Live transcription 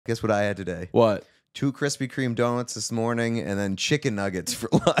Guess what I had today? What? 2 Krispy Kreme donuts this morning and then chicken nuggets for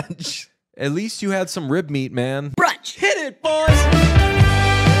lunch. At least you had some rib meat, man. Brunch. Hit it, boys!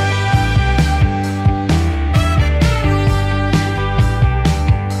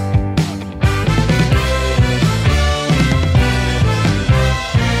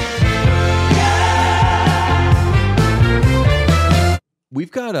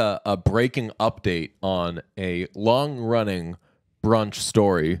 We've got a breaking update on a long-running brunch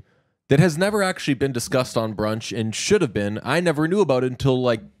story that has never actually been discussed on brunch and should have been. I never knew about it until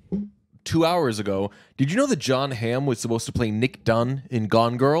like 2 hours ago. Did you know that Jon Hamm was supposed to play Nick Dunn in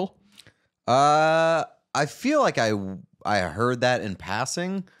Gone Girl? I feel like I heard that in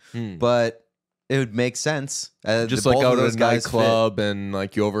passing, but it would make sense. Just like out at a nightclub and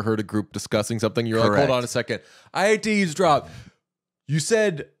like you overheard a group discussing something. You're like, hold on a second. I hate to eavesdrop. You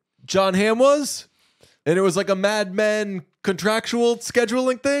said Jon Hamm was? And it was like a Mad Men contractual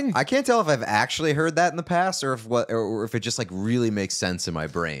scheduling thing? I can't tell if I've actually heard that in the past or if it just like really makes sense in my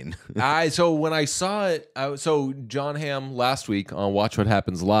brain. So when I saw it, so Jon Hamm last week on Watch What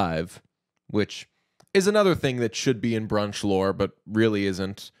Happens Live, which is another thing that should be in brunch lore, but really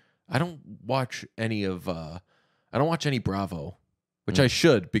isn't. I don't watch any Bravo, which I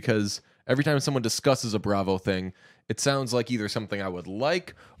should, because every time someone discusses a Bravo thing, it sounds like either something I would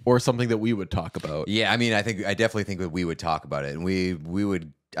like or something that we would talk about. Yeah, I mean, I definitely think that we would talk about it, and we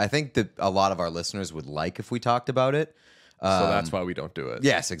would. I think that a lot of our listeners would like if we talked about it. So that's why we don't do it.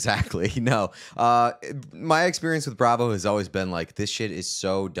 Yes, exactly. No, my experience with Bravo has always been like, this shit is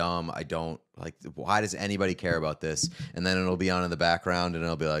so dumb. I don't like. Why does anybody care about this? And then it'll be on in the background, and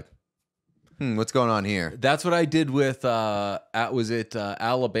it'll be like, what's going on here? That's what I did with was it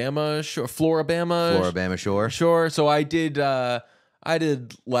Alabama Shore, Florabama Shore. Sure. So I did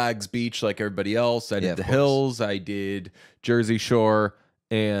Lags Beach like everybody else. I did the Hills. I did Jersey Shore,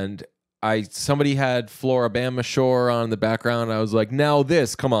 and somebody had Florabama Shore on the background. I was like, now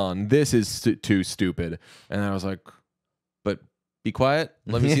this, come on, this is too stupid. And I was like, but be quiet.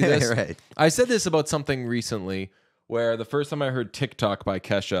 Let me see this. Right. I said this about something recently, where the first time I heard TikTok by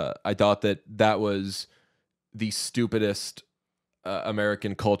Kesha, I thought that was the stupidest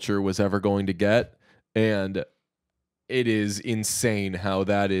American culture was ever going to get. And it is insane how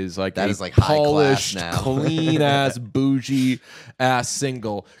that is like high polished, class now. clean ass, bougie ass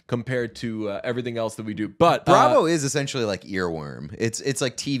single compared to everything else that we do. But Bravo is essentially like earworm. It's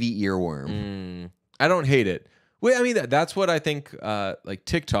like TV earworm. I don't hate it. Wait, I mean, that's what I think like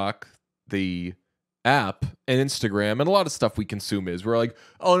TikTok, the app, and Instagram and a lot of stuff we consume is. We're like,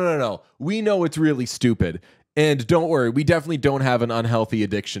 oh no, we know it's really stupid, and don't worry, we definitely don't have an unhealthy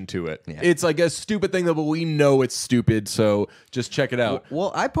addiction to it. Yeah. It's like a stupid thing, but we know it's stupid, so just check it out.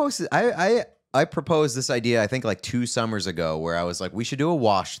 Well, I proposed this idea, I think like 2 summers ago, where I was like, we should do a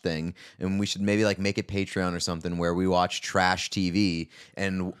wash thing, and we should maybe like make it Patreon or something where we watch trash TV,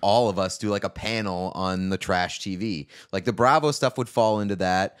 and all of us do like a panel on the trash TV. Like the Bravo stuff would fall into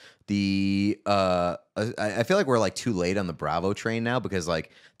that. I feel like we're like too late on the Bravo train now, because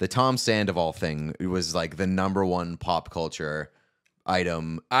like the Tom Sandoval thing was like the #1 pop culture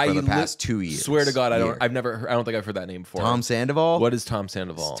item for the past 2 years. Swear to God, I don't think I've heard that name before. Tom Sandoval? What is Tom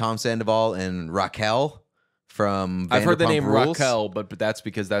Sandoval? It's Tom Sandoval and Raquel from Vanderpump I've heard the name Rules. Raquel, but that's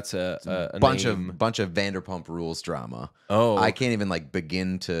because that's a bunch name. of Vanderpump Rules drama. Oh, I can't even like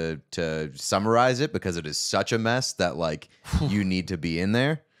begin to summarize it because it is such a mess that like you need to be in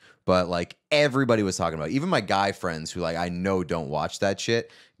there. But like everybody was talking about it. Even my guy friends who like I know don't watch that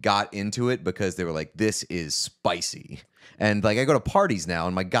shit got into it because they were like, this is spicy. And like I go to parties now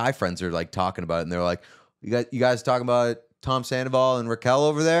and my guy friends are like talking about it, and they're like, you guys talking about Tom Sandoval and Raquel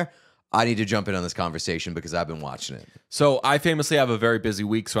over there? I need to jump in on this conversation because I've been watching it. So I famously have a very busy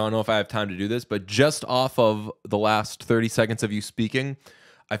week, so I don't know if I have time to do this, but just off of the last 30 seconds of you speaking,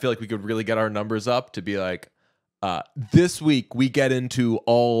 I feel like we could really get our numbers up to be like, this week we get into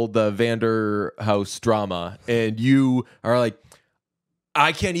all the Vanderhouse drama, and you are like,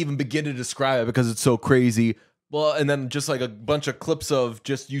 I can't even begin to describe it because it's so crazy. Well, and then just like a bunch of clips of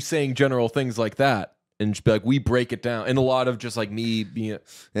just you saying general things like that, and just be like, we break it down. And a lot of just like me being,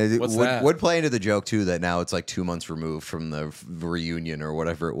 what's that? Would play into the joke too that now it's like 2 months removed from the reunion or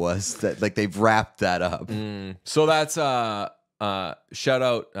whatever it was, that like they've wrapped that up. So that's shout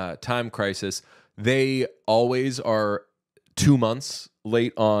out Time Crisis. They always are 2 months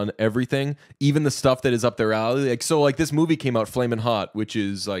late on everything, even the stuff that is up their alley. Like, so like this movie came out Flamin' Hot, which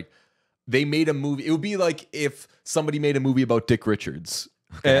is like, they made a movie. It would be like if somebody made a movie about Dick Richards.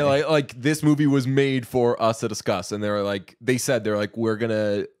 And like this movie was made for us to discuss, and they're like, we're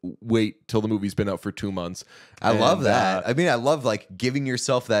gonna wait till the movie's been out for 2 months. I love that. I mean, I love like giving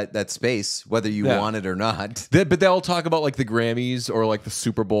yourself that space, whether you want it or not. But they'll talk about like the Grammys or like the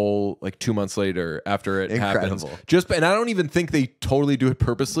Super Bowl like 2 months later after it happens. And I don't even think they totally do it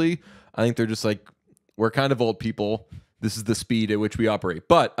purposely. I think they're just like, we're kind of old people. This is the speed at which we operate.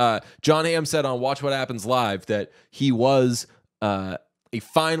 But Jon Hamm said on Watch What Happens Live that he was a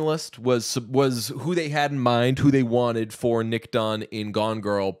finalist, was who they had in mind, who they wanted for Nick Dunn in Gone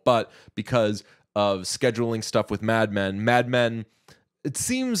Girl, but because of scheduling stuff with Mad Men, it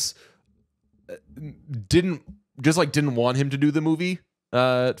seems didn't want him to do the movie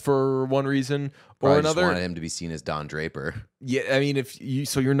for one reason or another. Just wanted him to be seen as Don Draper. Yeah, I mean,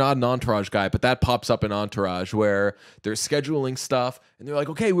 you're not an Entourage guy, but that pops up in Entourage where they're scheduling stuff and they're like,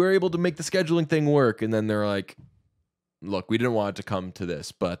 okay, we're able to make the scheduling thing work, and then they're like, look, we didn't want it to come to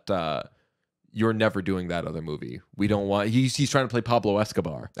this, but you're never doing that other movie. We don't want. He's trying to play Pablo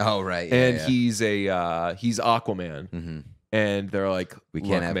Escobar. Oh right, and he's Aquaman, and they're like, we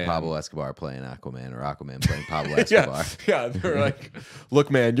can't have Pablo Escobar playing Aquaman or Aquaman playing Pablo Escobar. yeah, they're like, look,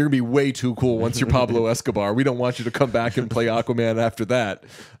 man, you're gonna be way too cool once you're Pablo Escobar. We don't want you to come back and play Aquaman after that.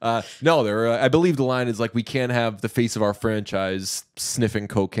 No, I believe the line is like, we can't have the face of our franchise sniffing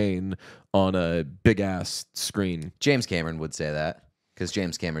cocaine on a big ass screen. James Cameron would say that because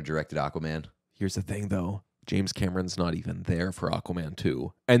James Cameron directed Aquaman. Here's the thing, though. James Cameron's not even there for Aquaman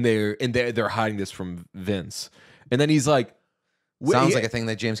 2, and they're hiding this from Vince. And then he's like, sounds like a thing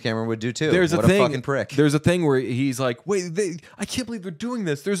that James Cameron would do too. There's what a thing, fucking prick. There's a thing where he's like, wait, I can't believe they're doing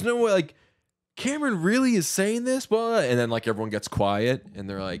this. There's no way, like, Cameron really is saying this? Well, and then like everyone gets quiet, and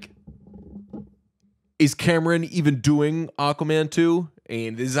they're like, is Cameron even doing Aquaman 2?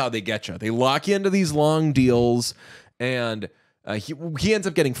 And this is how they get you. They lock you into these long deals, and he ends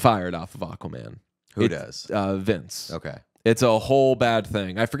up getting fired off of Aquaman. Who does? Vince. Okay. It's a whole bad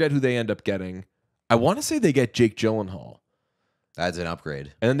thing. I forget who they end up getting. I want to say they get Jake Gyllenhaal. That's an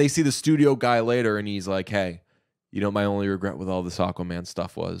upgrade. And then they see the studio guy later, and he's like, hey, you know, my only regret with all this Aquaman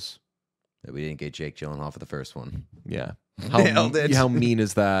stuff was that we didn't get Jake Gyllenhaal for the first one. Yeah. How mean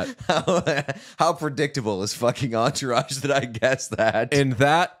is that? How predictable is fucking Entourage that I guess that? And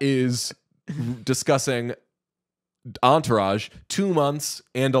that is discussing Entourage 2 months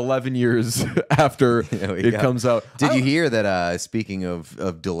and 11 years after it comes out. Did you hear that, speaking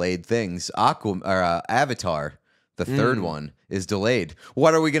of delayed things, Avatar, the third one, is delayed?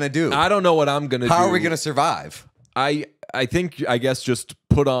 What are we going to do? I don't know what I'm going to do. How are we going to survive? I guess just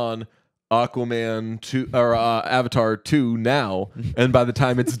put on Aquaman 2 or Avatar 2 now, and by the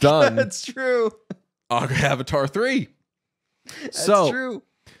time it's done, that's true. Avatar 3. That's so true.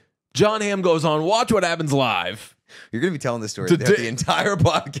 Jon Hamm goes on Watch What Happens Live. You're gonna be telling this story the entire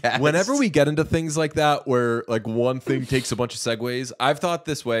podcast. Whenever we get into things like that, where like one thing takes a bunch of segues, I've thought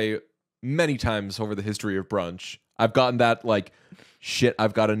this way many times over the history of brunch. I've gotten that like, shit,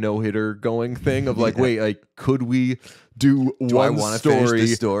 I've got a no-hitter going thing of like, wait, like, could we do one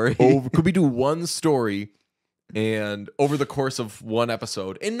story? Could we do one story and over the course of one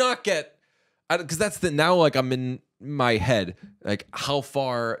episode and not get, because that's now like I'm in my head, like how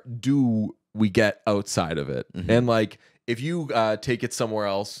far do we get outside of it? And like, if you take it somewhere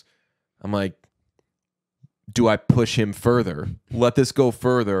else, I'm like, do I push him further? Let this go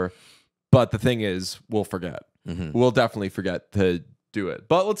further. But the thing is, we'll forget. We'll definitely forget to do it.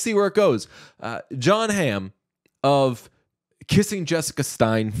 But let's see where it goes. Jon Hamm of Kissing Jessica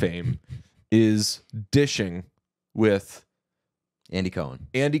Stein fame is dishing with Andy Cohen.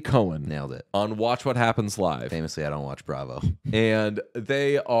 Nailed it. On Watch What Happens Live. Famously, I don't watch Bravo. And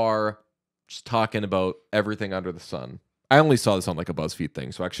they are just talking about everything under the sun. I only saw this on like a BuzzFeed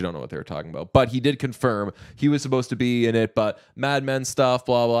thing, so I actually don't know what they were talking about. But he did confirm he was supposed to be in it, but Mad Men stuff,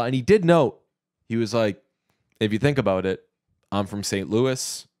 blah, blah. And he did note, he was like, if you think about it, I'm from St.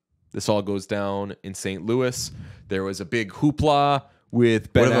 Louis. This all goes down in St. Louis. There was a big hoopla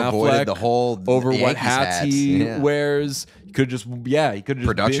with Ben Affleck the whole over Yankees what hats he wears. He could just,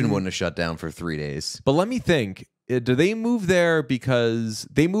 production wouldn't have shut down for 3 days. But let me think. Do they move there because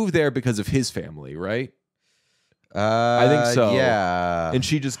of his family, right? I think so. Yeah. And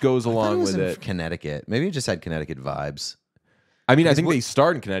she just goes along with it. Connecticut. Maybe it just had Connecticut vibes. I mean, I think they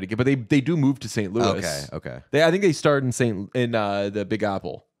start in Connecticut, but they do move to St. Louis. Okay. I think they start in the Big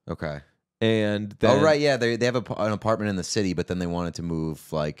Apple. Okay. And then, right, yeah, they have an apartment in the city, but then they wanted to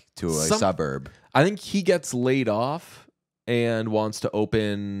move like to a suburb. I think he gets laid off and wants to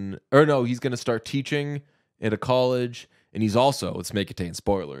open, or no, he's going to start teaching at a college, and he's also, let's make it contain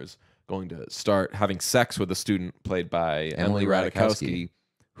spoilers, going to start having sex with a student played by Emily Ratajkowski.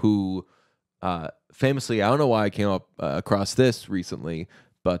 who famously, I don't know why I came up across this recently,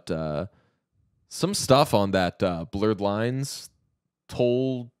 but some stuff on that Blurred Lines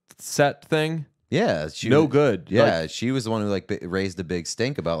toll set thing. Yeah, No good. Yeah, Like, she was the one who like raised a big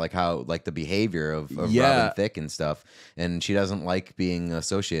stink about like how like the behavior of Yeah. Robin Thicke and stuff, and she doesn't like being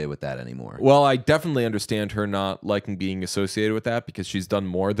associated with that anymore. well, I definitely understand her not liking being associated with that because she's done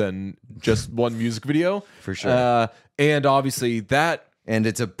more than just one music video. For sure. And obviously that And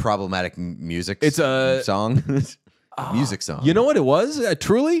it's a problematic music. It's a- song, music song. You know what it was?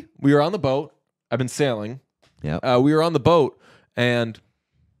 Truly, we were on the boat. I've been sailing. Yeah. We were on the boat, and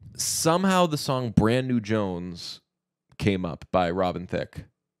somehow the song Brand New Jones came up by Robin Thicke.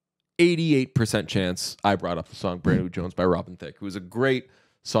 88% chance I brought up the song Brand New Jones by Robin Thicke. It was a great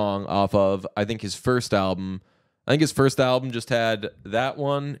song off of, I think, his first album. I think his first album just had that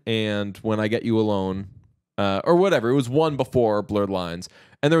one and When I Get You Alone, or whatever. It was one before Blurred Lines.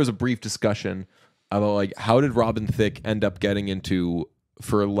 And there was a brief discussion about, like, how did Robin Thicke end up getting into,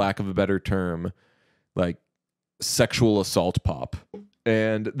 for lack of a better term, like, sexual assault pop.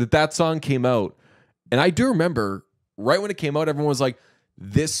 And that song came out. And I do remember, right when it came out, everyone was like,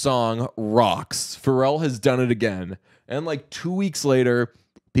 this song rocks. Pharrell has done it again. And like 2 weeks later,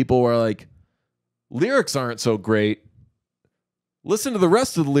 people were like, lyrics aren't so great. Listen to the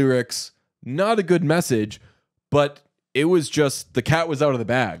rest of the lyrics. Not a good message. But it was just, the cat was out of the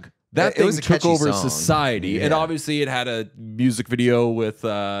bag. That It thing was a took catchy over song. society. And Yeah. obviously it had a music video with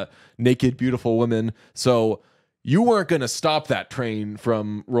naked, beautiful women. So you weren't going to stop that train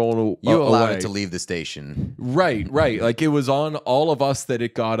from rolling You allowed away. it to leave the station. Right. Like, it was on all of us that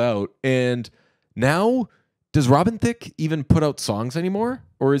it got out. And now, does Robin Thicke even put out songs anymore?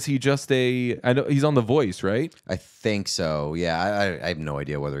 Or is he just I know he's on The Voice, right? I think so. Yeah, I have no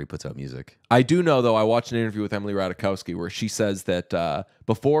idea whether he puts out music. I do know, though, I watched an interview with Emily Ratajkowski where she says that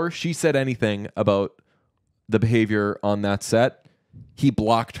before she said anything about the behavior on that set, he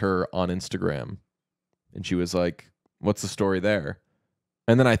blocked her on Instagram. And she was like, what's the story there?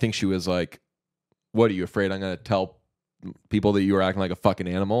 And then I think she was like, what, are you afraid I'm going to tell people that you were acting like a fucking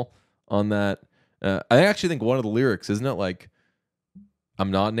animal on that? I actually think one of the lyrics, isn't it like,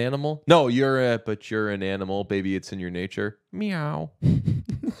 I'm not an animal? No, but you're an animal. Baby, it's in your nature. Meow.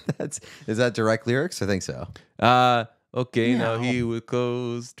 Is that direct lyrics? I think so. Okay, Meow. now he would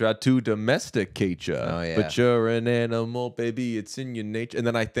close, try to domesticate you. Oh, yeah. But you're an animal, baby, it's in your nature. And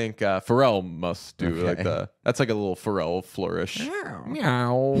then I think Pharrell must do Okay. like that's like a little Pharrell flourish.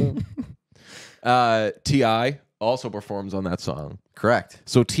 Meow. T.I. also performs on that song. Correct.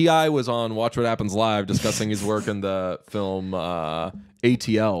 So T.I. was on Watch What Happens Live discussing his work in the film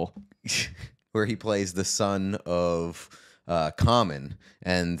ATL. Where he plays the son of Common,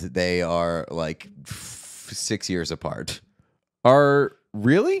 and they are like 6 years apart.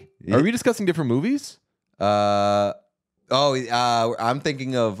 Really? Yeah. Are we discussing different movies? I'm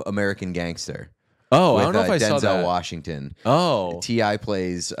thinking of American Gangster. Oh, With, I don't know if I saw Denzel that. Washington. Oh. T.I.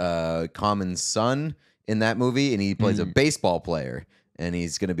 plays Common's son in that movie, and he plays a baseball player, and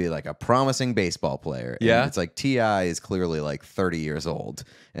he's going to be like a promising baseball player. And Yeah. it's like T.I. is clearly like 30 years old,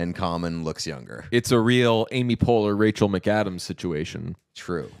 and Common looks younger. It's a real Amy Poehler, Rachel McAdams situation.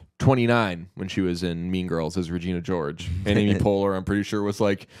 True. 29 when she was in Mean Girls as Regina George. And Amy Poehler, I'm pretty sure, was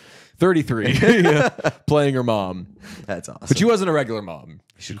like 33 playing her mom. That's awesome. But she wasn't a regular mom.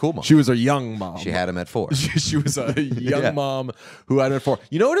 She's a cool mom. She was a young mom. She had him at 4. She was a young Yeah. mom who had it for.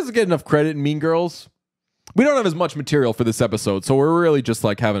 You know what doesn't get enough credit in Mean Girls? We don't have as much material for this episode, so we're really just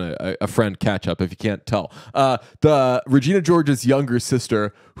like having a friend catch up, if you can't tell. The Regina George's younger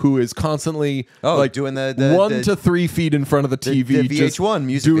sister, who is constantly like doing the 1 to 3 feet in front of the TV. the just VH1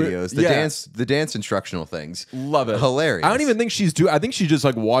 music do it- videos, yeah. the dance instructional things. Love it. Hilarious. I don't even think I think she's just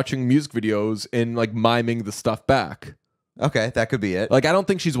like watching music videos and like miming the stuff back. Okay, that could be it. Like, I don't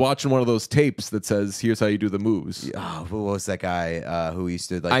think she's watching one of those tapes that says, here's how you do the moves. Oh, who was that guy who used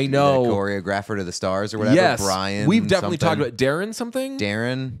to like I know. the choreographer to the stars or whatever? Yes. Brian. We've definitely something. talked about Darren something.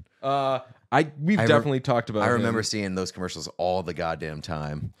 Darren. We've definitely talked about I him. remember seeing those commercials all the goddamn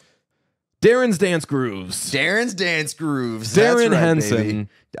time. Darren's Dance Grooves. Darren's Dance Grooves. Darren That's right, Henson. baby.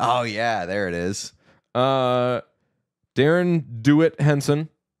 Oh yeah, there it is. Darren Dewitt Henson,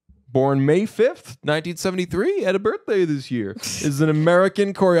 born May 5th, 1973, had a birthday this year. Is an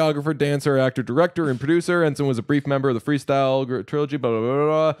American choreographer, dancer, actor, director, and producer. Henson was a brief member of the Freestyle trilogy, blah, blah, blah,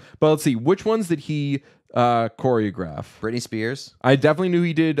 blah. But let's see, which ones did he choreograph? Britney Spears. I definitely knew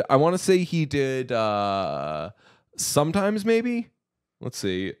he did. I want to say he did Sometimes, maybe? Let's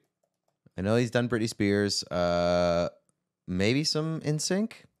see. I know he's done Britney Spears. Maybe some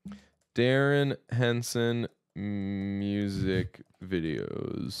NSYNC. Darren Henson music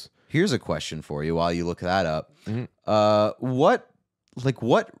videos. Here's a question for you while you look that up. Mhm. What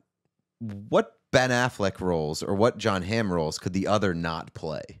Ben Affleck roles or what Jon Hamm roles could the other not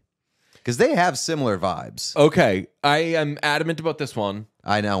play? Because they have similar vibes. Okay, I am adamant about this one.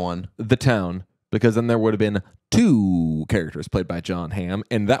 I know one. The Town, because then there would have been 2 characters played by Jon Hamm,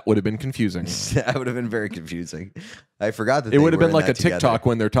 and that would have been confusing. That would have been very confusing. I forgot that It would have were been in like a that together. TikTok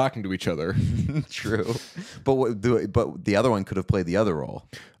when they're talking to each other. True, but the other one could have played the other role.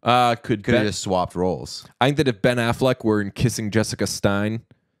 Could Could have just swapped roles. I think that if Ben Affleck were in Kissing Jessica Stein,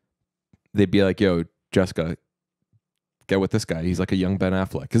 they'd be like, "Yo, Jessica, get with this guy. He's like a young Ben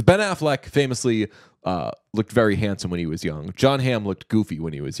Affleck." Because Ben Affleck famously looked very handsome when he was young. Jon Hamm looked goofy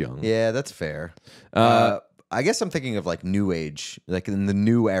when he was young. Yeah, that's fair. I guess I'm thinking of like new age, like in the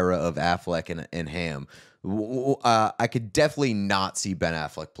new era of Affleck and Hamm. I could definitely not see Ben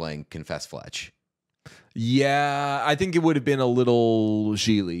Affleck playing Confess Fletch. Yeah, I think it would have been a little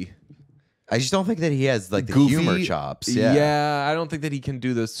Gigli. I just don't think that he has like the Goofy humor chops. Yeah, I don't think that he can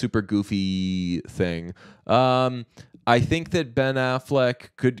do the super goofy thing. I think that Ben Affleck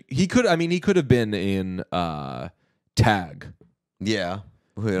could have been in Tag. Yeah.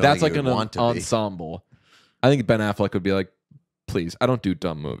 That's like an ensemble. I think Ben Affleck would be like, "Please, I don't do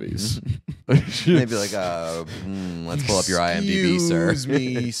dumb movies." Maybe like, let's pull up your IMDb, sir. Excuse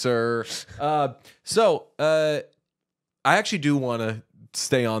me, sir. So I actually do want to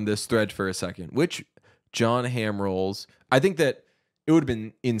stay on this thread for a second. Which Jon Hamm roles? I think that it would have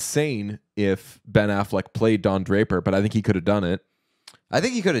been insane if Ben Affleck played Don Draper, but I think he could have done it. I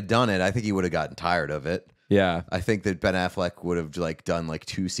think he could have done it. I think he would have gotten tired of it. Yeah. I think that Ben Affleck would have like done like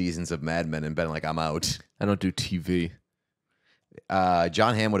 2 seasons of Mad Men and been like, I'm out. I don't do TV.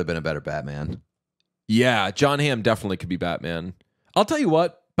 Jon Hamm would have been a better Batman. Yeah, Jon Hamm definitely could be Batman. I'll tell you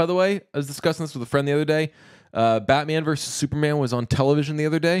what, by the way, I was discussing this with a friend the other day. Batman versus Superman was on television the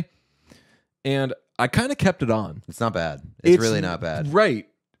other day, and I kind of kept it on. It's not bad. It's really not bad. Right.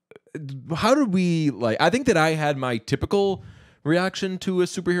 How did we like? I think that I had my typical reaction to a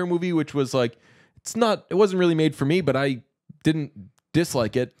superhero movie, which was like, it wasn't really made for me, but I didn't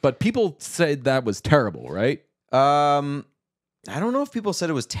dislike it. But people said that was terrible, right? I don't know if people said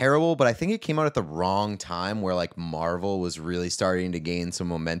it was terrible, but I think it came out at the wrong time where like Marvel was really starting to gain some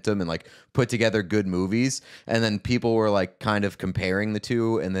momentum and like put together good movies. And then people were like kind of comparing the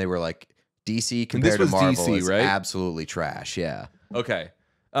two, and they were like, DC compared to Marvel DC, is right? absolutely trash. Yeah. Okay.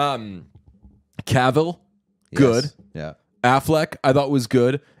 Cavill, good. Yes. Yeah. Affleck, I thought was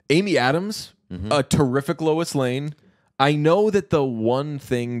good. Amy Adams, Mm-hmm. a terrific Lois Lane. I know that the one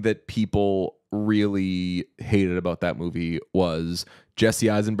thing that people really hated about that movie was Jesse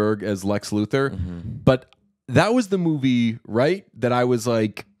Eisenberg as Lex Luthor. Mm-hmm. But that was the movie, right? That I was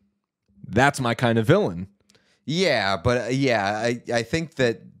like, that's my kind of villain. Yeah, but I think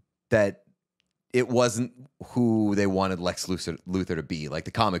that it wasn't who they wanted Lex Luthor to be, like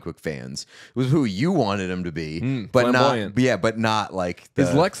the comic book fans. It was who you wanted him to be, but flamboyant. not like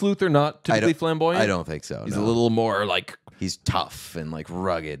Is Lex Luthor not typically flamboyant? I don't think so. He's no. a little more like, He's tough and like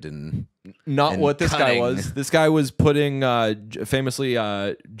rugged and not and what this guy cunning. was. This guy was putting famously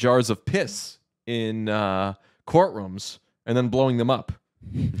jars of piss in courtrooms and then blowing them up.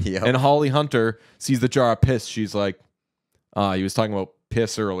 Yep. And Holly Hunter sees the jar of piss. She's like, he was talking about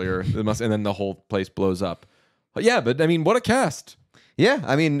piss earlier. And then the whole place blows up. But yeah, but I mean, what a cast. Yeah,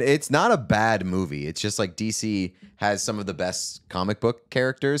 I mean, it's not a bad movie. It's just like DC has some of the best comic book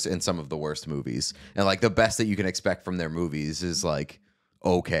characters and some of the worst movies. And like the best that you can expect from their movies is like,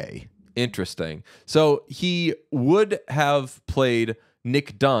 okay. Interesting. So he would have played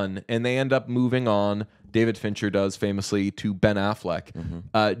Nick Dunn, and they end up moving on. David Fincher does famously to Ben Affleck.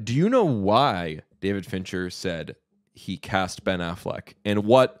 Mm-hmm. Do you know why David Fincher said he cast Ben Affleck, and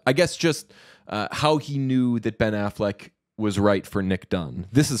what, I guess, just how he knew that Ben Affleck was right for Nick Dunn?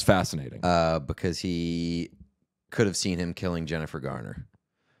 This is fascinating. Because he could have seen him killing Jennifer Garner.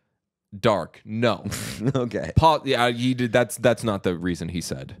 Dark. No. Okay. Yeah, he did. That's not the reason he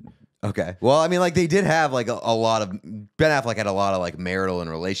said. Okay. Well, I mean, like they did have like a lot of Ben Affleck had a lot of like marital and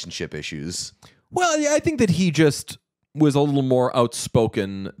relationship issues. Well, yeah, I think that he just was a little more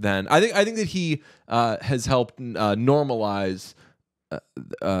outspoken than I think that he has helped normalize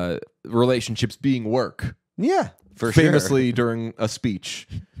relationships being work. Yeah, for Famously during a speech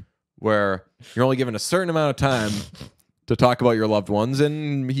where you're only given a certain amount of time to talk about your loved ones,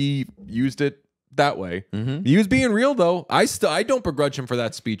 and he used it that way. Mm-hmm. He was being real, though. I don't begrudge him for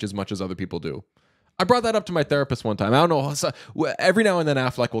that speech as much as other people do. I brought that up to my therapist one time. I don't know. Every now and then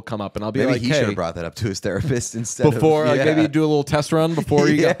Affleck will come up, and I'll be Maybe like, he hey, should have brought that up to his therapist instead before, of, like maybe do a little test run before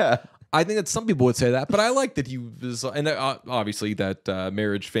you yeah. go. I think that some people would say that, but I like that he was, and obviously that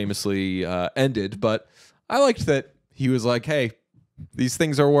marriage famously ended, but I liked that he was like, hey, these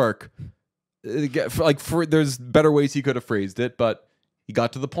things are work. There's better ways he could have phrased it, but he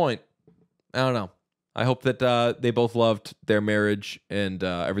got to the point. I don't know. I hope that they both loved their marriage and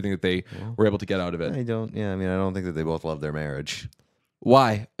everything that they were able to get out of it. I don't think that they both love their marriage.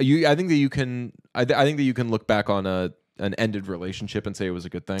 Why? I think that you can. I think that you can look back on an ended relationship and say it was a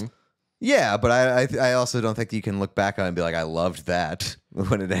good thing. Yeah, but I also don't think you can look back on it and be like, I loved that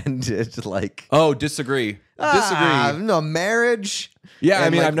when it ended. Like, oh, disagree. No, marriage. Yeah, and I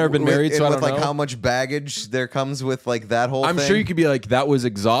mean, I've never been married, so I don't know. How much baggage there comes with like that whole thing. I'm sure you could be like, that was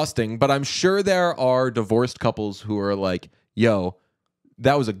exhausting, but I'm sure there are divorced couples who are like, yo,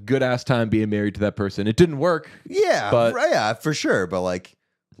 that was a good ass time being married to that person. It didn't work. Yeah, but yeah, for sure. But like,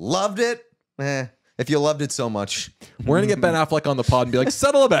 loved it. If you loved it so much, we're gonna get Ben Affleck on the pod and be like,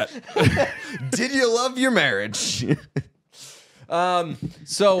 settle a bet. Did you love your marriage? He's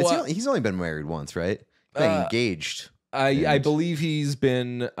only been married once, right? Engaged. I believe he's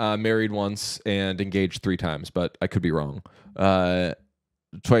been married once and engaged 3 times, but I could be wrong.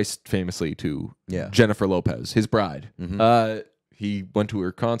 Twice famously to Jennifer Lopez, his bride. Mm-hmm. He went to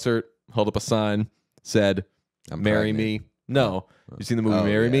her concert, held up a sign, said, "Marry me." No, you seen the movie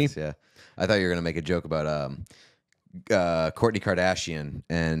Marry Me? Yeah. I thought you were gonna make a joke about Kourtney Kardashian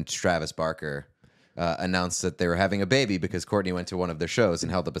and Travis Barker announced that they were having a baby because Kourtney went to one of their shows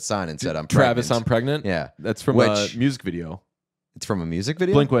and held up a sign and said, "I'm pregnant." Travis, I'm pregnant. Yeah, that's from a music video. It's from a music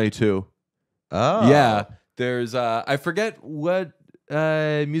video. Blink-182. Oh, yeah. There's I forget what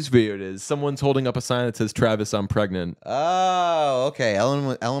music video it is. Someone's holding up a sign that says, "Travis, I'm pregnant." Oh, okay.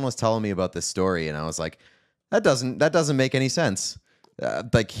 Ellen was telling me about this story, and I was like, that doesn't make any sense.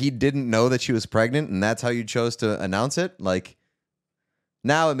 Like, he didn't know that she was pregnant, and that's how you chose to announce it. Like,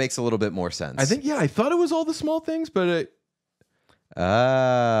 now it makes a little bit more sense. I think, I thought it was all the small things, but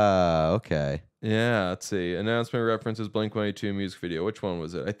okay. Yeah, let's see. Announcement references Blink-182 music video. Which one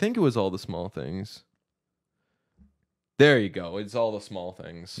was it? I think it was all the small things. There you go. It's all the small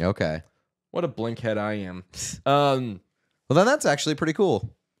things. Okay. What a blinkhead I am. Well, then that's actually pretty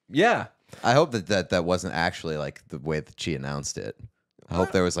cool. Yeah. I hope that wasn't actually like the way that she announced it. I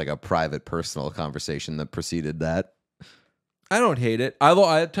hope there was like a private, personal conversation that preceded that. I don't hate it.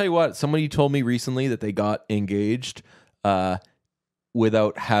 I tell you what, somebody told me recently that they got engaged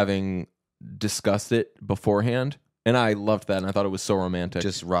without having discussed it beforehand, and I loved that, and I thought it was so romantic.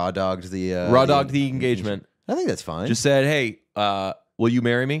 Just raw dogged the engagement. I think that's fine. Just said, "Hey, will you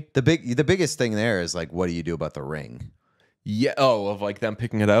marry me?" The biggest thing there is like, what do you do about the ring? Yeah. Oh, of like them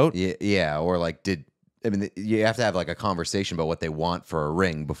picking it out. Yeah. Or like, you have to have like a conversation about what they want for a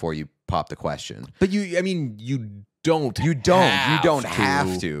ring before you pop the question. But you don't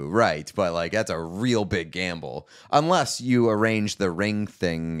have to, right? But like, that's a real big gamble unless you arrange the ring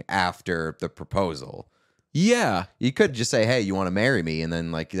thing after the proposal. Yeah, you could just say, "Hey, you want to marry me?" and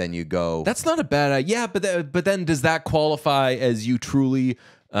then you go. That's not a bad idea. Yeah, but then does that qualify as you truly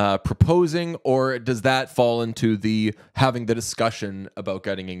proposing, or does that fall into the having the discussion about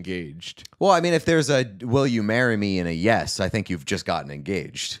getting engaged? Well, I mean, if there's a "Will you marry me?" and a yes, I think you've just gotten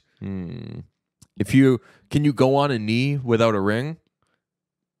engaged. Can you go on a knee without a ring?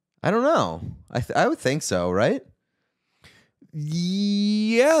 I don't know. I would think so, right?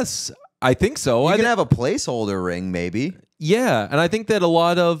 Yes, I think so. You can have a placeholder ring, maybe. Yeah, and I think that a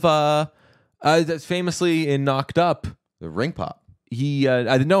lot of that's famously in Knocked Up, the ring pop. I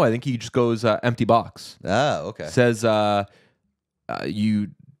didn't know. I think he just goes empty box. Oh, okay. Says you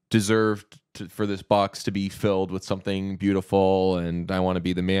deserved for this box to be filled with something beautiful, and I want to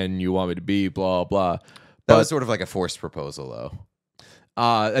be the man you want me to be. Blah blah. That was sort of like a forced proposal, though.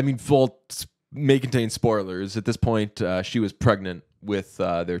 I mean, may contain spoilers. At this point, she was pregnant with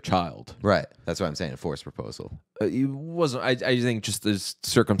their child. Right. That's what I'm saying. A forced proposal. It wasn't. I think just as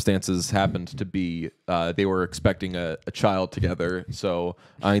circumstances happened to be, they were expecting a child together, so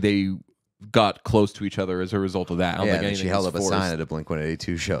they got close to each other as a result of that. I don't think anything she held up forced. a sign at a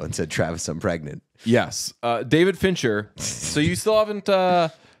Blink-182 show and said, "Travis, I'm pregnant." Yes. David Fincher. So you still haven't.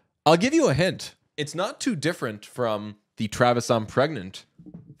 I'll give you a hint. It's not too different from the Travis, I'm pregnant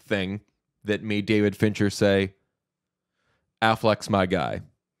thing that made David Fincher say, "Affleck's my guy."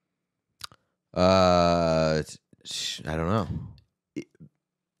 I don't know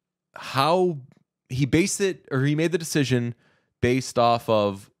how he based it, or he made the decision based off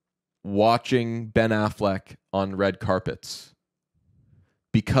of watching Ben Affleck on red carpets,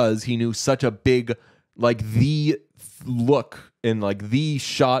 because he knew such a big like the look and like the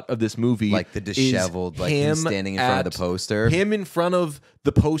shot of this movie, Like the disheveled, like him standing in front of the poster. Him in front of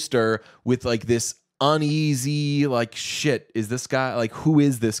the poster with like this uneasy, like, shit, is this guy, like, who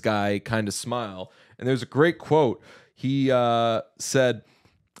is this guy kind of smile. And there's a great quote. He said,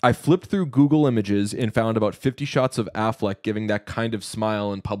 I flipped through Google Images and found about 50 shots of Affleck giving that kind of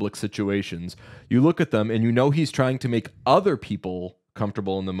smile in public situations. You look at them and you know he's trying to make other people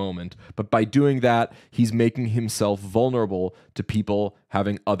comfortable in the moment, but by doing that, he's making himself vulnerable to people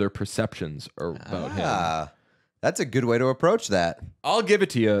having other perceptions about him. That's a good way to approach that. I'll give it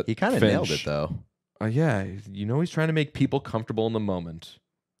to you. He kind of nailed it, though. Yeah, you know he's trying to make people comfortable in the moment.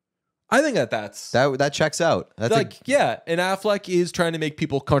 I think that's that checks out. That's like, yeah, and Affleck is trying to make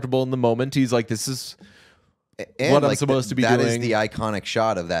people comfortable in the moment. He's like, this is what I'm supposed to be doing. That is the iconic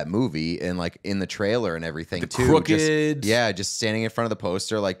shot of that movie, and like in the trailer and everything too. Crooked, just standing in front of the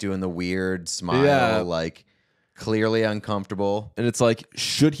poster, like doing the weird smile, like clearly uncomfortable. And it's like,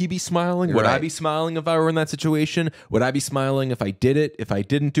 should he be smiling? Would I be smiling if I were in that situation? Would I be smiling if I did it? If I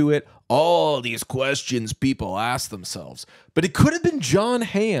didn't do it? All these questions people ask themselves. But it could have been Jon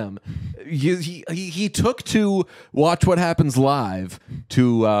Hamm. He took to Watch What Happens Live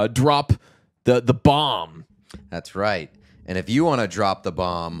to drop the bomb. That's right. And if you want to drop the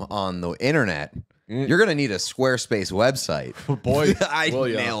bomb on the internet, you're going to need a Squarespace website. Boy, I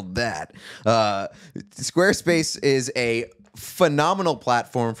nailed that. Squarespace is a phenomenal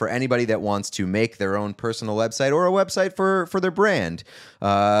platform for anybody that wants to make their own personal website or a website for their brand.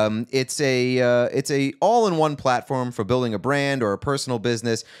 It's a all-in-one platform for building a brand or a personal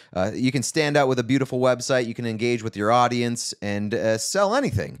business. You can stand out with a beautiful website. You can engage with your audience and sell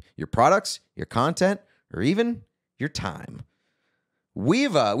anything: your products, your content, or even your time.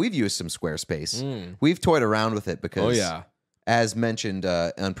 We've used some Squarespace. We've toyed around with it because, as mentioned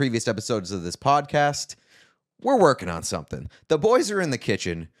on previous episodes of this podcast, we're working on something. The boys are in the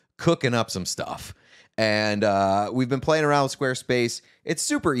kitchen cooking up some stuff, and we've been playing around with Squarespace. It's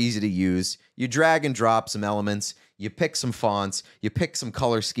super easy to use. You drag and drop some elements. You pick some fonts, you pick some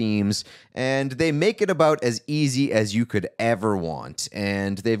color schemes, and they make it about as easy as you could ever want.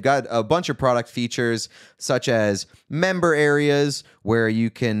 And they've got a bunch of product features, such as member areas, where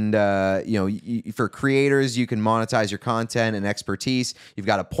you can, for creators, you can monetize your content and expertise. You've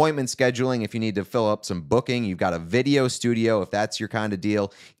got appointment scheduling if you need to fill up some booking. You've got a video studio if that's your kind of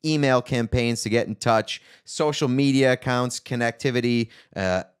deal. Email campaigns to get in touch. Social media accounts, connectivity,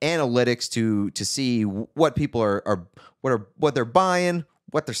 analytics to see what people what they're buying,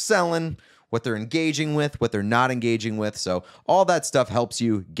 what they're selling, what they're engaging with, what they're not engaging with. So all that stuff helps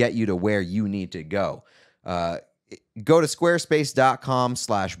you get you to where you need to go. Go to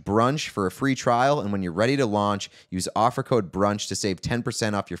squarespace.com/brunch for a free trial. And when you're ready to launch, use offer code brunch to save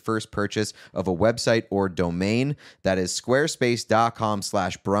 10% off your first purchase of a website or domain. That is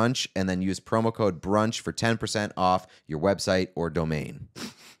squarespace.com/brunch. And then use promo code brunch for 10% off your website or domain.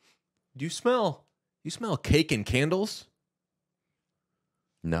 You smell cake and candles?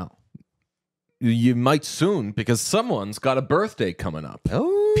 No. You might soon, because someone's got a birthday coming up.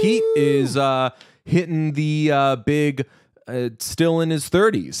 Oh. Pete is hitting the big, still in his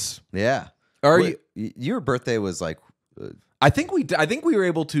 30s. Yeah. Your birthday was like... I think we were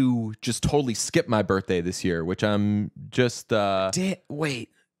able to just totally skip my birthday this year, which I'm just... Wait.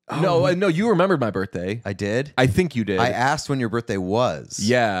 No, you remembered my birthday. I did? I think you did. I asked when your birthday was.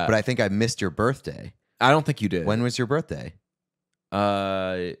 Yeah. But I think I missed your birthday. I don't think you did. When was your birthday?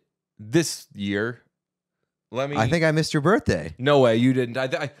 This year. I think I missed your birthday. No way, you didn't.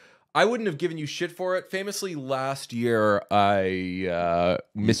 I wouldn't have given you shit for it. Famously, last year, I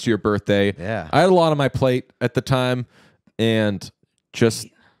missed your birthday. Yeah. I had a lot on my plate at the time, and just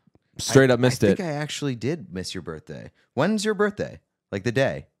straight up missed it. I think I actually did miss your birthday. When's your birthday? Like the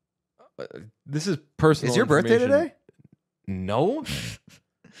day? This is personal. Is your birthday today? No.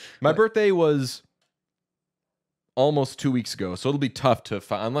 My birthday was almost 2 weeks ago, so it'll be tough to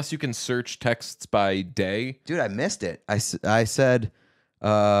find unless you can search texts by day. Dude, I missed it. I said,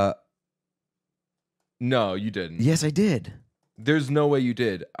 no, you didn't. Yes, I did. There's no way you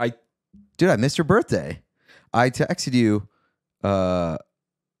did. Dude, I missed your birthday. I texted you, and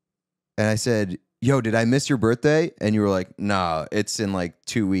I said, yo, did I miss your birthday? And you were like, nah, it's in like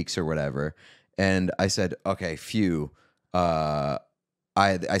 2 weeks or whatever. And I said, okay, phew. I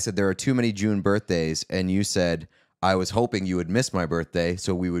said, there are too many June birthdays. And you said, I was hoping you would miss my birthday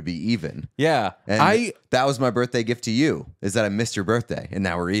so we would be even. Yeah. And that was my birthday gift to you, is that I missed your birthday and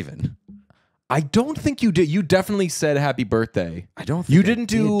now we're even. I don't think you did. You definitely said happy birthday. I don't think you didn't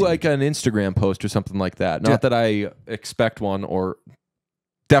do like an Instagram post or something like that. Not that I expect one, or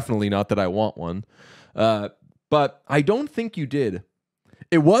definitely not that I want one. But I don't think you did.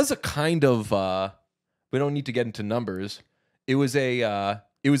 It was a kind of we don't need to get into numbers. It was a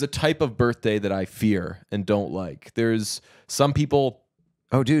type of birthday that I fear and don't like. There's some people.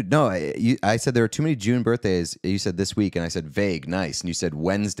 Oh, dude, no. I said there are too many June birthdays. You said this week, and I said vague, nice, and you said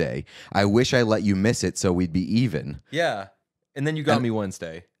Wednesday. I wish I let you miss it so we'd be even. Yeah, and then you got me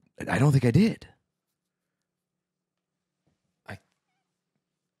Wednesday. I don't think I did.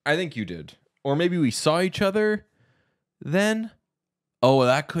 I think you did, or maybe we saw each other then. Oh,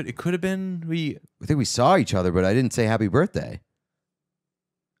 it could have been I think we saw each other, but I didn't say happy birthday.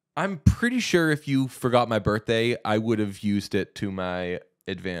 I'm pretty sure if you forgot my birthday, I would have used it to my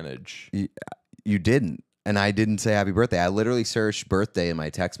advantage. You didn't, and I didn't say happy birthday. I literally searched birthday in my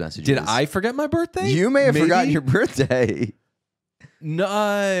text messages. Did I forget my birthday? You may have forgotten your birthday. No,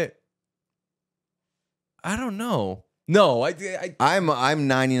 I don't know. No, I'm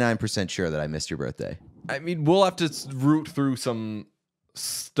 99% sure that I missed your birthday. I mean, we'll have to root through some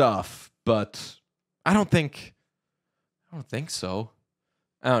stuff, but I don't think so.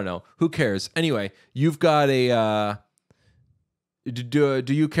 I don't know. Who cares? Anyway, you've got a. Do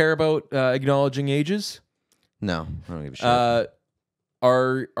you care about acknowledging ages? No, I don't give a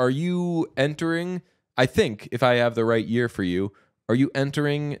shit. Are you entering? I think if I have the right year for you, are you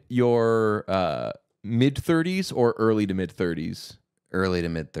entering your mid-30s or early to mid-30s? Early to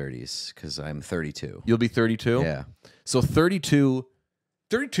mid-30s, because I'm 32. You'll be 32? Yeah. So 32,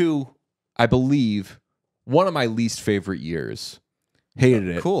 I believe, one of my least favorite years. Hated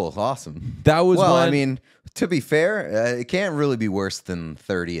it. Cool. Awesome. That was well, when, I mean, to be fair, it can't really be worse than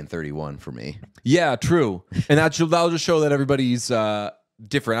 30 and 31 for me. Yeah, true. And that'll just show that everybody's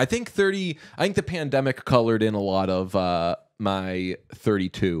different. I think the pandemic colored in a lot of my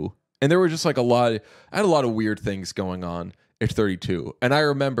 32. And there were just like I had a lot of weird things going on at 32. And I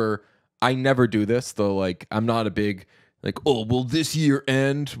remember I never do this, though. Like, I'm not a big, like, oh, will this year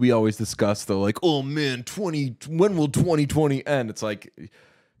end? We always discuss, though, like, oh man, when will 2020 end? It's like,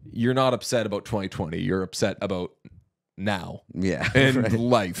 you're not upset about 2020. You're upset about now. Yeah. And right.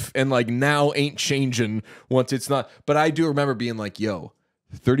 life. And like, now ain't changing once it's not. But I do remember being like, yo,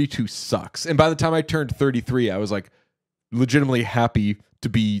 32 sucks. And by the time I turned 33, I was like legitimately happy to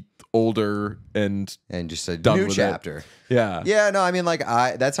be older and just a done new with chapter. It. Yeah. Yeah, no, I mean, like,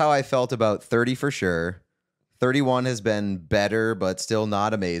 that's how I felt about 30 for sure. 31 has been better, but still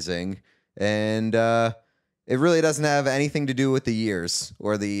not amazing. And it really doesn't have anything to do with the years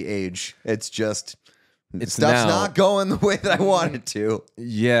or the age. It's just stuff's not going the way that I want it to.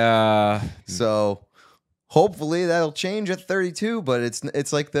 Yeah. So hopefully that'll change at 32, but it's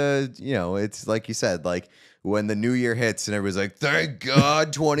like it's like you said, like when the new year hits and everybody's like, thank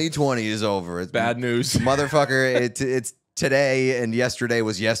God 2020 is over. It's bad news. Motherfucker, it's today and yesterday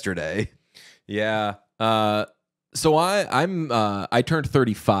was yesterday. Yeah. So I turned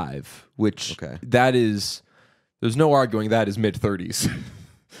 35, which that is, there's no arguing that is mid-30s.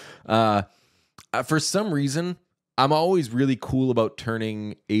 For some reason, I'm always really cool about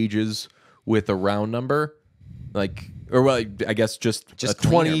turning ages with a round number, like, or well, I guess just a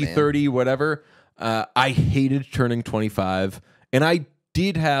 20, 30, whatever. I hated turning 25, and I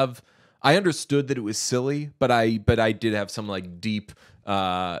understood that it was silly, but I did have some like deep,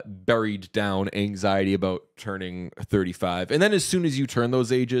 buried down anxiety about turning 35. And then as soon as you turn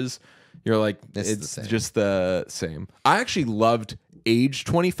those ages, you're like, it's just the same. I actually loved age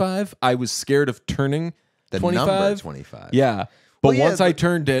 25. I was scared of turning the 25. Number 25. Yeah. But once I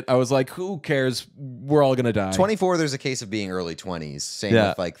turned it, I was like, who cares? We're all going to die. 24, there's a case of being early 20s. Same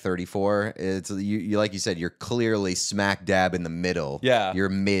with like 34. It's you like you said, you're clearly smack dab in the middle. Yeah. You're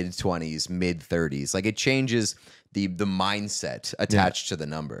mid 20s, mid 30s. Like it changes the mindset attached to the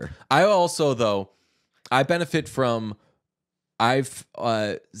number. I also, though, I benefit from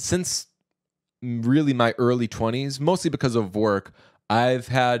since really my early 20s, mostly because of work, I've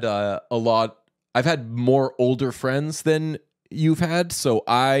had I've had more older friends than you've had, so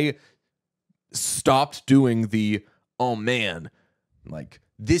I stopped doing the, oh man, like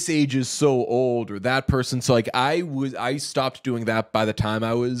this age is so old or that person. So like I stopped doing that by the time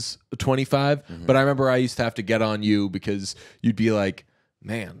I was 25. Mm-hmm. But I remember I used to have to get on you because you'd be like,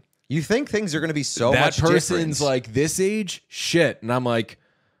 man, you think things are going to be so much different. That person's like this age, shit, and I'm like,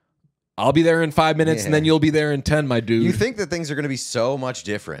 I'll be there in 5 minutes, and then you'll be there in 10, my dude. You think that things are going to be so much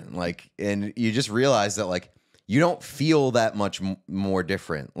different, like, and you just realize that like you don't feel that much more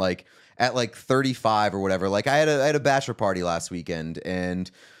different. Like at like 35 or whatever. Like I had a bachelor party last weekend, and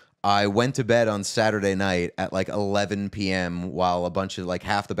I went to bed on Saturday night at like 11 p.m. while a bunch of like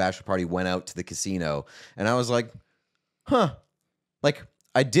half the bachelor party went out to the casino, and I was like, huh, like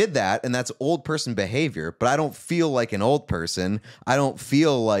I did that, and that's old person behavior, but I don't feel like an old person. I don't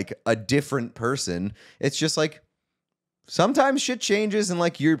feel like a different person. It's just like sometimes shit changes and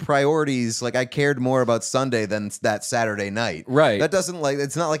like your priorities. Like I cared more about Sunday than that Saturday night. Right. That doesn't like,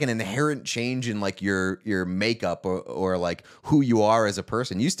 it's not like an inherent change in like your makeup or like who you are as a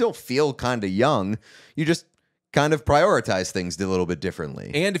person. You still feel kind of young. You just kind of prioritize things a little bit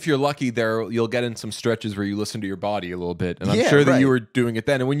differently. And if you're lucky, you'll get in some stretches where you listen to your body a little bit. And I'm Yeah, sure that right. you were doing it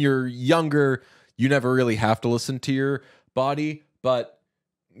then. And when you're younger, you never really have to listen to your body. But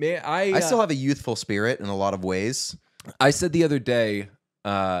man, I still have a youthful spirit in a lot of ways. I said the other day,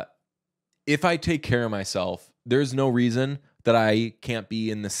 if I take care of myself, there's no reason that I can't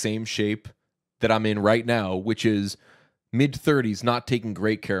be in the same shape that I'm in right now, which is mid-30s, not taking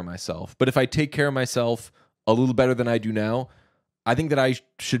great care of myself. But if I take care of myself a little better than I do now, I think that I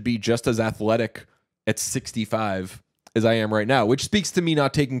should be just as athletic at 65 as I am right now, which speaks to me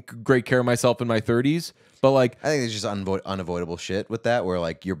not taking great care of myself in my 30s. But like, I think there's just unavoidable shit with that where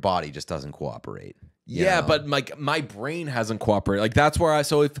like your body just doesn't cooperate. Yeah, but like my brain hasn't cooperated. Like that's where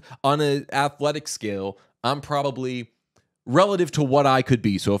so if on an athletic scale, I'm probably relative to what I could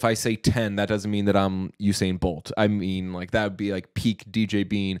be. So if I say 10, that doesn't mean that I'm Usain Bolt. I mean, like that would be like peak DJ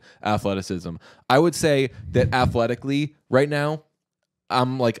Bean athleticism. I would say that athletically right now,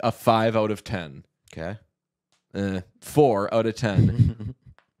 I'm like a 5 out of 10. Okay. 4 out of 10.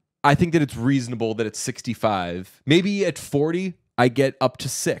 I think that it's reasonable that it's 65. Maybe at 40, I get up to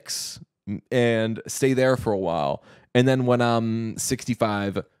 6 and stay there for a while. And then when I'm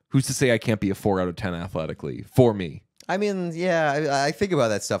 65, who's to say I can't be a 4 out of 10 athletically for me? I mean, yeah, I think about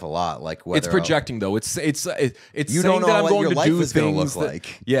that stuff a lot. Like whether it's projecting though. It's you saying don't know that I'm what going your to life do is going to things look that,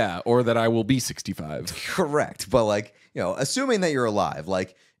 like. yeah, or that I will be 65. Correct, but like assuming that you're alive,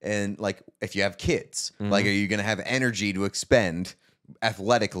 like and like if you have kids, like are you going to have energy to expend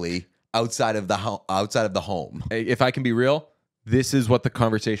athletically outside of the home? If I can be real, this is what the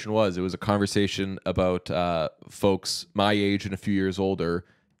conversation was. It was a conversation about folks my age and a few years older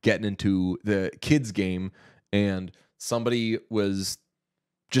getting into the kids game, and somebody was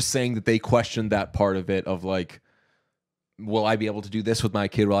just saying that they questioned that part of it of like, will I be able to do this with my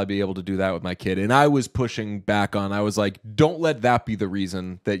kid? Will I be able to do that with my kid? And I was pushing back on, I was like, don't let that be the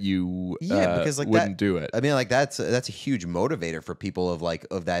reason that you because like wouldn't do it. I mean, like that's a huge motivator for people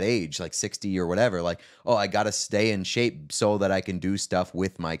of that age, like 60 or whatever. Like, oh, I got to stay in shape so that I can do stuff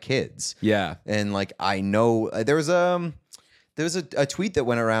with my kids. Yeah. And like, I know there was a tweet that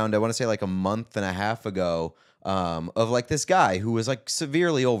went around, I want to say like a month and a half ago, of like this guy who was like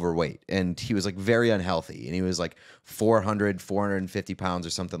severely overweight and he was like very unhealthy and he was like 450 pounds or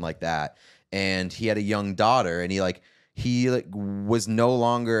something like that. And he had a young daughter and he was no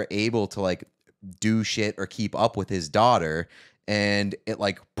longer able to like do shit or keep up with his daughter. And it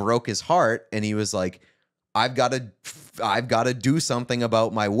like broke his heart. And he was like, I've got to do something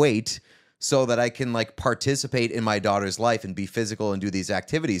about my weight so that I can like participate in my daughter's life and be physical and do these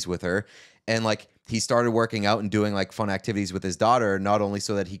activities with her. And like he started working out and doing like fun activities with his daughter, not only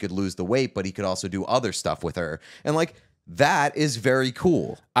so that he could lose the weight, but he could also do other stuff with her. And like that is very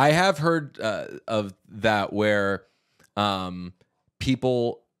cool. I have heard of that where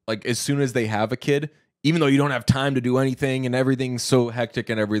people like as soon as they have a kid, even though you don't have time to do anything and everything's so hectic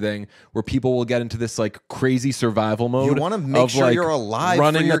and everything, where people will get into this like crazy survival mode. You want to make sure like, you're alive,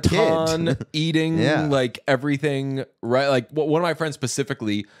 running for your a ton, kid. eating like everything. Right, like one of my friends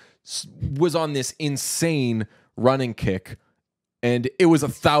specifically was on this insane running kick, and it was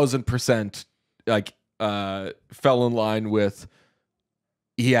 1,000% like fell in line with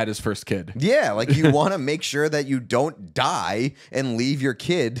he had his first kid. Yeah, like you want to make sure that you don't die and leave your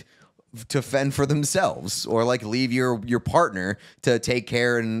kid to fend for themselves, or like leave your partner to take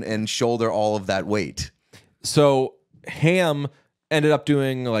care and shoulder all of that weight. So Hamm ended up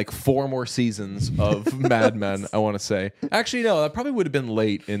doing like 4 more seasons of Mad Men, I want to say. Actually, no, that probably would have been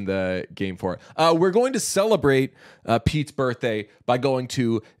late in the game for it. We're going to celebrate Pete's birthday by going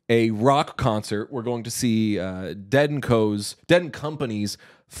to a rock concert. We're going to see Dead and Company's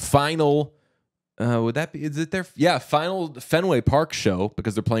final... would that be? Is it their final Fenway Park show,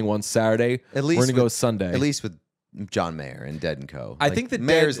 because they're playing one Saturday? At least we're gonna go Sunday. At least with John Mayer and Dead and Co. I think that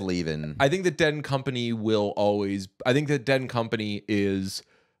Mayer's leaving. I think that Dead and Company will always. I think that Dead and Company is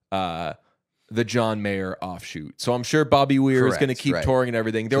the John Mayer offshoot. So I'm sure Bobby Weir is going to keep touring and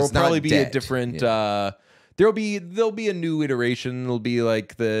everything. There will probably be a different there'll be a new iteration. It'll be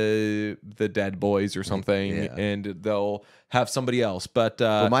like the Dead Boys or something, and they'll have somebody else. But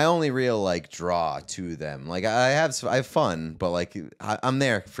my only real like draw to them, like I have fun, but like I'm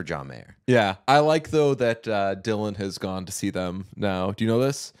there for John Mayer. Yeah, I like though that Dylan has gone to see them now. Do you know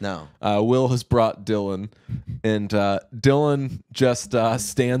this? No. Will has brought Dylan, and Dylan just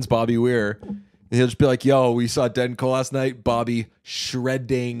stands Bobby Weir. And he'll just be like, "Yo, we saw Dead and Co last night. Bobby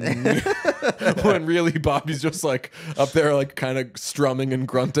shredding." When really Bobby's just like up there, like kind of strumming and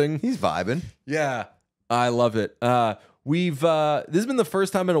grunting. He's vibing. Yeah, I love it. We've this has been the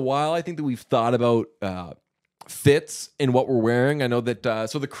first time in a while I think that we've thought about fits in what we're wearing. I know that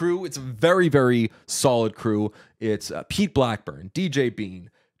so the crew, it's a very, very solid crew. It's Pete Blackburn, DJ Bean,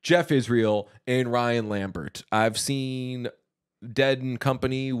 Jeff Israel, and Ryan Lambert. I've seen Dead and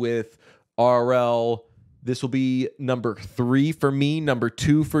Company with RL. This will be number 3 for me, number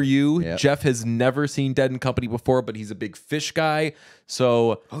 2 for you. Yep. Jeff has never seen Dead and Company before, but he's a big Fish guy.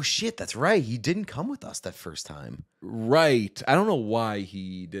 So, oh shit, that's right. He didn't come with us that first time. Right. I don't know why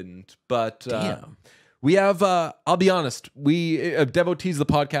he didn't, but damn. We have, I'll be honest, devotees of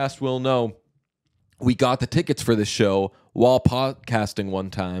the podcast will know we got the tickets for this show while podcasting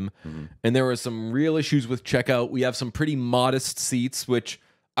one time, and there were some real issues with checkout. We have some pretty modest seats, which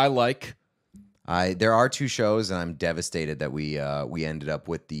I like. There are 2 shows, and I'm devastated that we ended up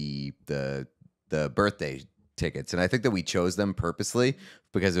with the birthday tickets, and I think that we chose them purposely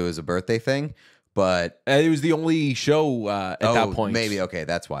because it was a birthday thing. But it was the only show at that point. Maybe okay,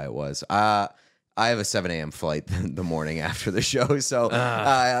 that's why it was. I have a 7 a.m. flight the morning after the show, so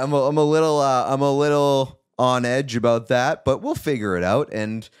I'm a little on edge about that, but we'll figure it out.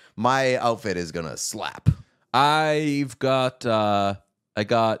 And my outfit is gonna slap. I got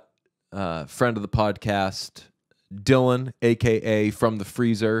friend of the podcast, Dylan, aka From the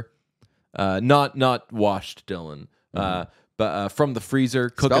Freezer, not washed Dylan, but from the freezer,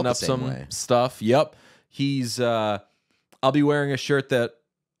 cooking Spelled up the same some way. stuff. Yep, he's. I'll be wearing a shirt that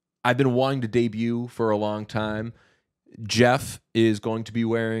I've been wanting to debut for a long time. Jeff is going to be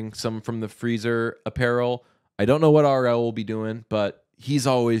wearing some From the Freezer apparel. I don't know what RL will be doing, but he's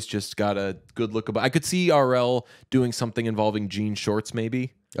always just got a good look about. I could see RL doing something involving jean shorts,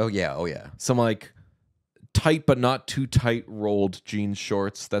 maybe. Oh yeah. Some like tight but not too tight rolled jeans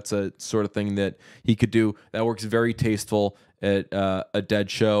shorts. That's a sort of thing that he could do. That works very tasteful at a Dead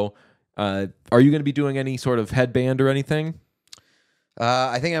show. Are you going to be doing any sort of headband or anything?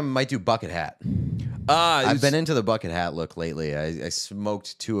 I think I might do bucket hat. I've been into the bucket hat look lately. I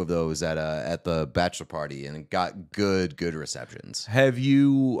smoked 2 of those at the bachelor party and got good receptions.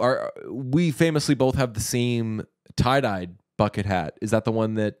 We famously both have the same tie-dyed bucket hat. Is that the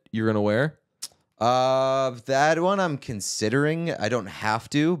one that you're gonna wear? That one I'm considering. I don't have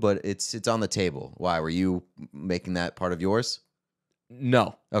to, but it's on the table. Why, were you making that part of yours?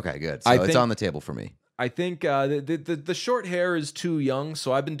 No. Okay, good. So it's on the table for me. I think the short hair is too young,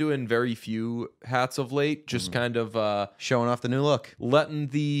 so I've been doing very few hats of late, just kind of showing off the new look, letting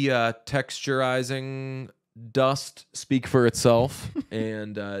the texturizing dust speak for itself,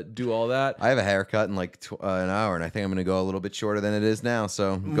 and do all that. I have a haircut in like an hour, and I think I'm going to go a little bit shorter than it is now.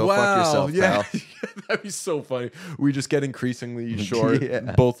 So go fuck yourself, pal. That'd be so funny. We just get increasingly short.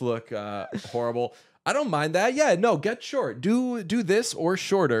 Both look horrible. I don't mind that. Yeah, no, get short. Do this or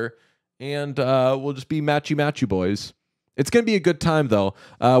shorter. And we'll just be matchy boys. It's going to be a good time, though.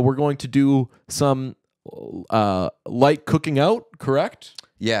 We're going to do some light cooking out, correct?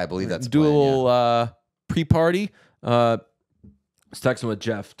 Yeah, I believe that's do a little pre-party. I was texting with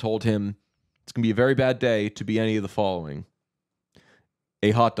Jeff, told him it's going to be a very bad day to be any of the following.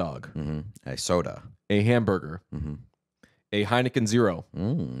 A hot dog. A soda. A hamburger. A Heineken Zero.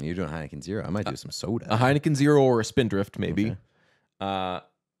 You're doing Heineken Zero. I might do some soda. A Heineken Zero or a Spindrift, maybe. Okay.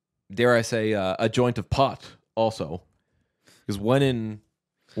 Dare I say, a joint of pot also, because when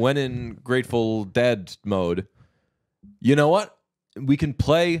in Grateful Dead mode, you know what? We can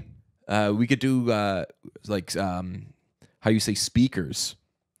play. We could do how you say speakers.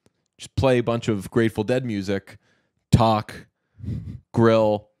 Just play a bunch of Grateful Dead music, talk,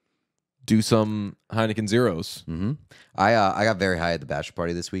 grill, do some Heineken Zeros. I got very high at the bachelor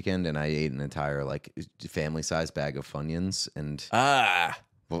party this weekend, and I ate an entire like family size bag of Funyuns. And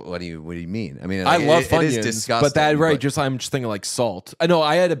what do you mean? I mean, I love Funyuns, it is disgusting. But that right? Just I'm just thinking like salt. I know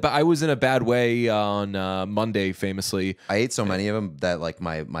I was in a bad way on Monday. Famously, I ate so many of them that like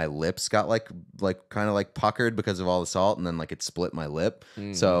my lips got like kind of like puckered because of all the salt, and then like it split my lip.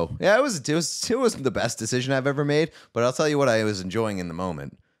 So yeah, it wasn't the best decision I've ever made. But I'll tell you what I was enjoying in the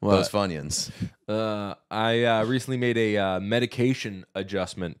moment. What? Those Funyuns. I recently made a medication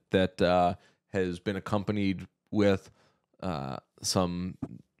adjustment that has been accompanied with some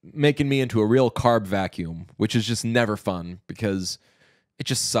making me into a real carb vacuum, which is just never fun because it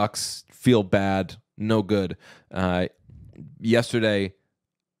just sucks. Feel bad, no good. Yesterday,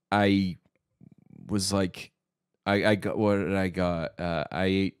 I was like, I got, what did I got? I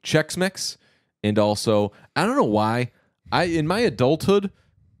ate Chex Mix, and also I don't know why in my adulthood,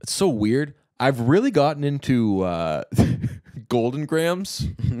 it's so weird. I've really gotten into Golden Grams.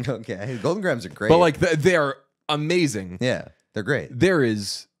 Okay, Golden Grams are great, but like they are amazing. Yeah, they're great. There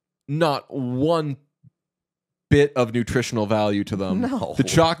is not one bit of nutritional value to them. No, the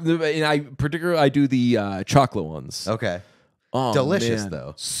chocolate, and I do the chocolate ones. Okay. Oh, delicious man.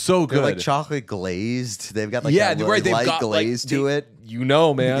 Though, so good. They're like chocolate glazed. They've got like yeah, that right. They've light got glaze like, to it. You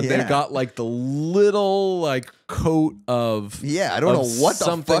know, man. Yeah. They've got like the little like coat of I don't know what the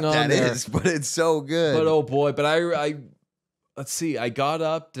fuck that there. is, but it's so good. But oh boy, but I let's see. I got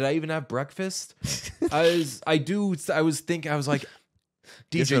up. Did I even have breakfast? I was thinking. I was like,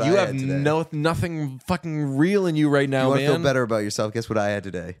 DJ, you have nothing fucking real in you right now, you want man. to feel better about yourself? Guess what I had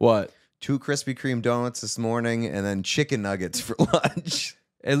today? What? 2 Krispy Kreme donuts this morning, and then chicken nuggets for lunch.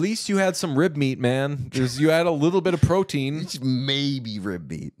 At least you had some rib meat, man. You had a little bit of protein. Maybe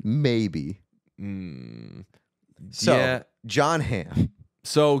rib meat. Maybe. So, yeah. Jon Hamm.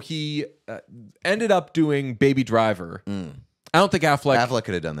 So he ended up doing Baby Driver. I don't think Affleck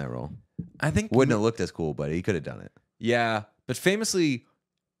could have done that role. I think wouldn't have looked as cool, but he could have done it. Yeah, but famously,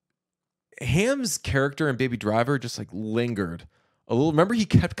 Hamm's character in Baby Driver just like lingered a little. Remember, he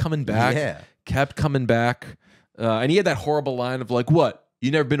kept coming back. Yeah, kept coming back, and he had that horrible line of like, "What?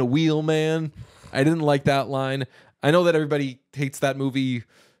 You never been a wheelman?" I didn't like that line. I know that everybody hates that movie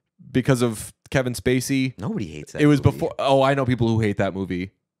because of Kevin Spacey. Nobody hates that. It was movie. before. Oh, I know people who hate that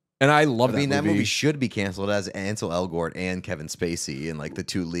movie, and I love that movie. That movie should be canceled as Ansel Elgort and Kevin Spacey in like the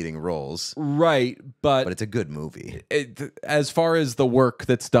 2 leading roles. Right, but it's a good movie. As far as the work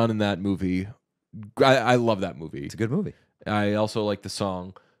that's done in that movie, I love that movie. It's a good movie. I also like the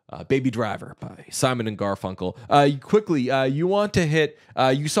song Baby Driver by Simon and Garfunkel. Quickly, you want to hit,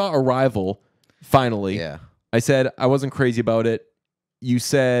 you saw Arrival, finally. Yeah. I said I wasn't crazy about it. You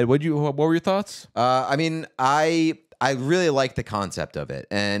said, what were your thoughts? I mean, I really liked the concept of it,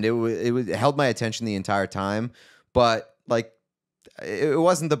 and it held my attention the entire time, but like it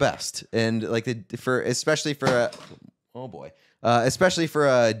wasn't the best. And like especially for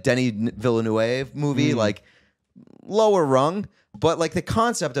a Denis Villeneuve movie, like lower rung, but like the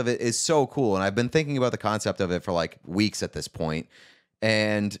concept of it is so cool, and I've been thinking about the concept of it for like weeks at this point,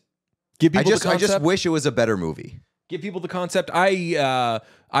 and I just wish it was a better movie. Give people the concept. I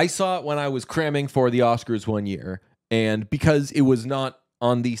saw it when I was cramming for the Oscars one year, and because it was not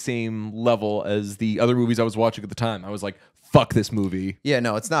on the same level as the other movies I was watching at the time, I was like, fuck this movie. Yeah,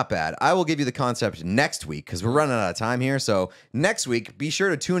 no, it's not bad. I will give you the concept next week because we're running out of time here. So next week, be sure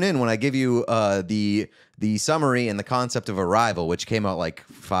to tune in when I give you the summary and the concept of Arrival, which came out like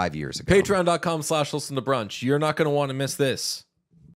 5 years ago. Patreon.com/listen to brunch. You're not going to want to miss this.